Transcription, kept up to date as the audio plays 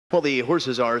Well, the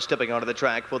horses are stepping onto the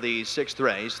track for the sixth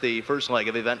race, the first leg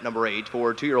of event number 8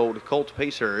 for 2-year-old Colt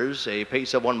Pacers. A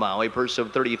pace of 1 mile, a purse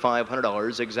of $3,500,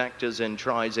 exactas and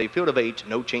tries, a field of 8,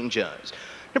 no changes.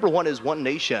 Number 1 is One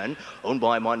Nation, owned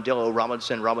by Mondello,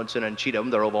 Robinson and Cheatham.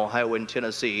 They're of Ohio and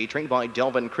Tennessee, trained by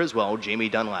Delvin Criswell, Jamie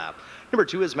Dunlap. Number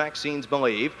 2 is Maxine's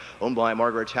Believe, owned by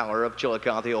Margaret Haller of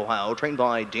Chillicothe, Ohio, trained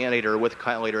by Dan Ader with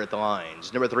Kyle Ader at the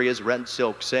lines. Number 3 is Red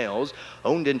Silk Sales,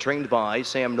 owned and trained by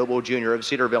Sam Noble Jr. of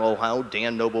Cedarville, Ohio.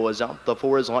 Dan Noble is up. The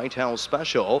 4 is Lighthouse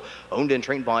Special, owned and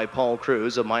trained by Paul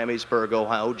Cruz of Miamisburg,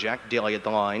 Ohio. Jack Daly at the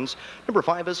lines. Number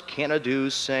 5 is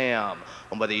Canada Sam,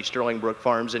 owned by the Sterling Brook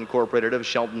Farms Incorporated of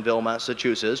Sheltonville,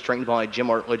 Massachusetts, trained by Jim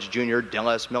Artledge Jr.,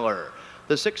 Dallas Miller.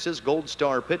 The 6 is Gold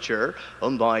Star Pitcher,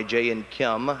 owned by Jay and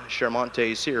Kim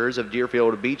Charmonte Sears of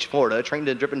Deerfield Beach, Florida, trained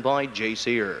and driven by Jay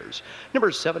Sears.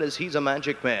 Number 7 is He's a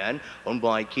Magic Man, owned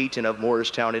by Keaton of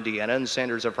Morristown, Indiana, and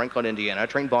Sanders of Franklin, Indiana,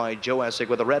 trained by Joe Essick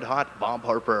with a red-hot Bob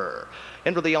Harper.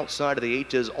 And for the outside of the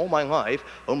 8 is All My Life,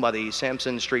 owned by the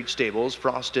Sampson Street Stables,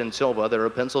 Frost and Silva. They're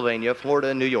of Pennsylvania, Florida,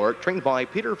 and New York, trained by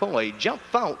Peter Foley, Jeff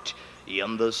Fout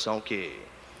in the sulky.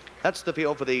 That's the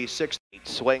field for the 6th.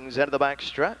 Swings into the back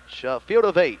stretch. A field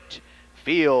of 8.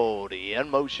 Field in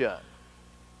motion.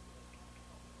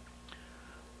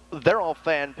 They're all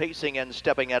fan pacing and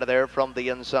stepping out of there from the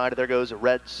inside. There goes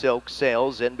Red Silk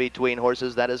Sales in between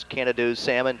horses. That is Canada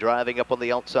Sam, and driving up on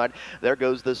the outside. There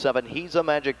goes the 7. He's a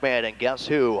Magic Man, and guess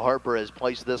who? Harper has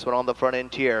placed this one on the front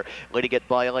end tier, leading it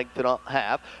by a length and a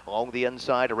half. Along the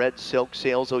inside, Red Silk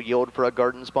Sales will yield for a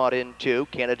garden spot in 2.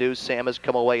 Canada Sam has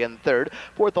come away in 3rd.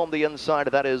 4th on the inside,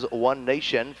 that is One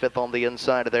Nation. 5th on the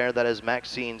inside there, that is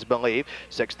Maxine's Believe.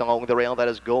 6th along the rail, that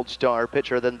is Gold Star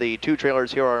Pitcher. Then the 2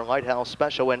 trailers here are Lighthouse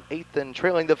Special, and 8th and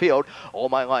trailing the field, All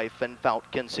My Life, and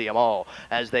Fout can see them all.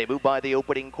 As they move by the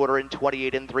opening quarter in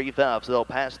 28 3/5, they'll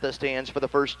pass the stands for the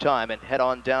first time and head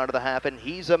on down to the half, and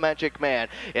He's a Magic Man.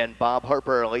 And Bob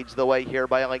Harper leads the way here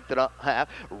by a length and a half,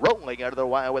 rolling out of the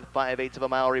wire with 5/8 of a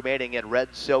mile remaining, and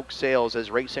Red Silk Sales is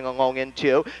racing along in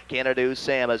 2. Canada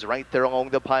Sam is right there along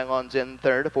the pylons in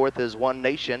 3rd. 4th is One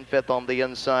Nation. 5th on the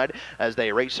inside as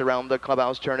they race around the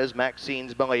clubhouse turn is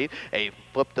Maxine's Believe. A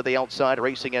flip to the outside,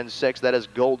 racing in 6th. That is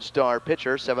Gold Star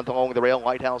Pitcher. 7th along the rail,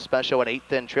 Lighthouse Special, and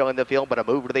 8th in trailing the field, but a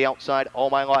move to the outside, All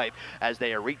My Life. As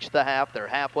they reach the half, they're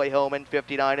halfway home in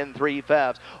 59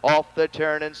 3/5. Off the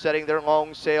turn and setting their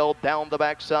long sail down the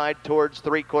backside towards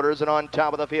 3/4 and on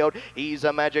top of the field. He's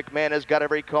a Magic Man, has got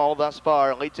every call thus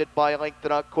far. Leads it by a length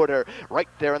and a quarter. Right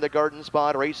there in the garden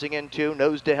spot, racing in 2.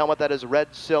 Nose to helmet, that is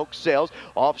Red Silk Sales.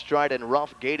 Off stride and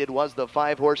rough gated was the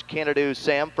 5-horse Canada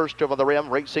Sam. First over the rim,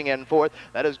 racing in 4th.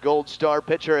 That is Gold Star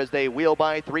Pitcher as they wheel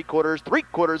by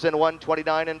 3/4 and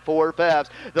 129 4/5.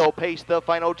 They'll pace the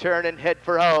final turn and head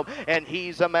for home. And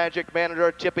He's a Magic Man under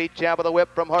a tippy tap of the whip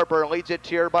from Harper. Leads it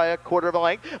here by a quarter of a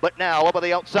length. But now up on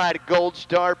the outside, Gold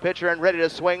Star Pitcher and ready to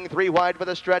swing 3 wide for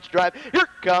the stretch drive. Here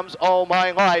comes All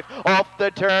My Life. Off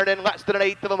the turn and less than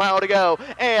 1/8 of a mile to go.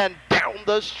 And down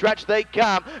the stretch they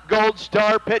come. Gold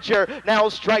Star Pitcher now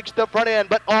strikes the front end,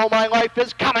 but All My Life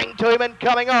is coming to him and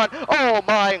coming on. All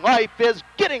My Life is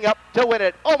getting up to win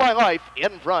it. All My Life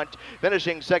in front.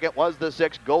 Finishing second was the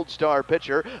 6, Gold Star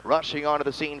Pitcher. Rushing onto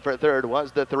the scene for 3rd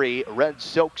was the 3, Red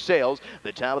Silk Sales.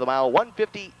 The time of the mile,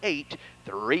 1:58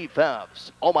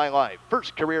 3/5. All My Life,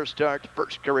 first career start,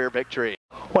 first career victory.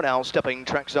 Well, now stepping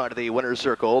trackside to the winner's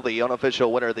circle, the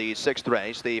unofficial winner of the 6th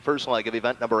race, the first leg of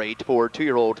event number 8 for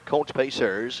 2-year-old Colt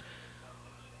Pacers.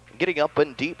 Getting up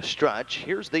in deep stretch,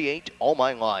 here's the 8, All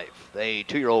My Life. A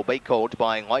 2-year-old bay colt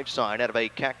by Life Sign out of a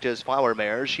Cactus Flower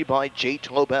mare, she by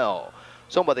Jate Lobel.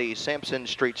 Some of the Sampson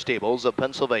Street Stables of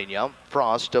Pennsylvania,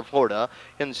 Frost of Florida,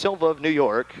 and Silva of New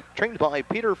York, trained by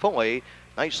Peter Foley,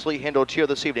 nicely handled here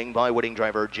this evening by winning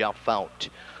driver Jeff Fout.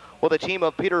 Well, the team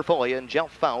of Peter Foley and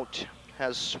Jeff Fout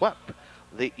has swept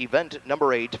the event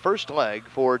number 8 first leg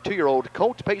for 2-year-old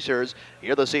Colt Pacers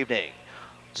here this evening.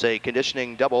 It's a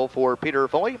conditioning double for Peter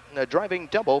Foley and a driving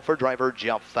double for driver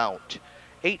Jeff Fout.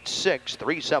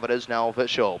 8-6-3-7 is now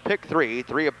official. Pick 3,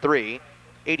 3 of 3,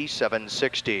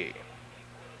 87-60.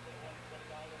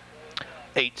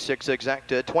 8-6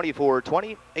 exacta,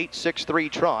 24-20, 8-6-3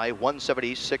 try,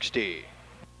 170-60.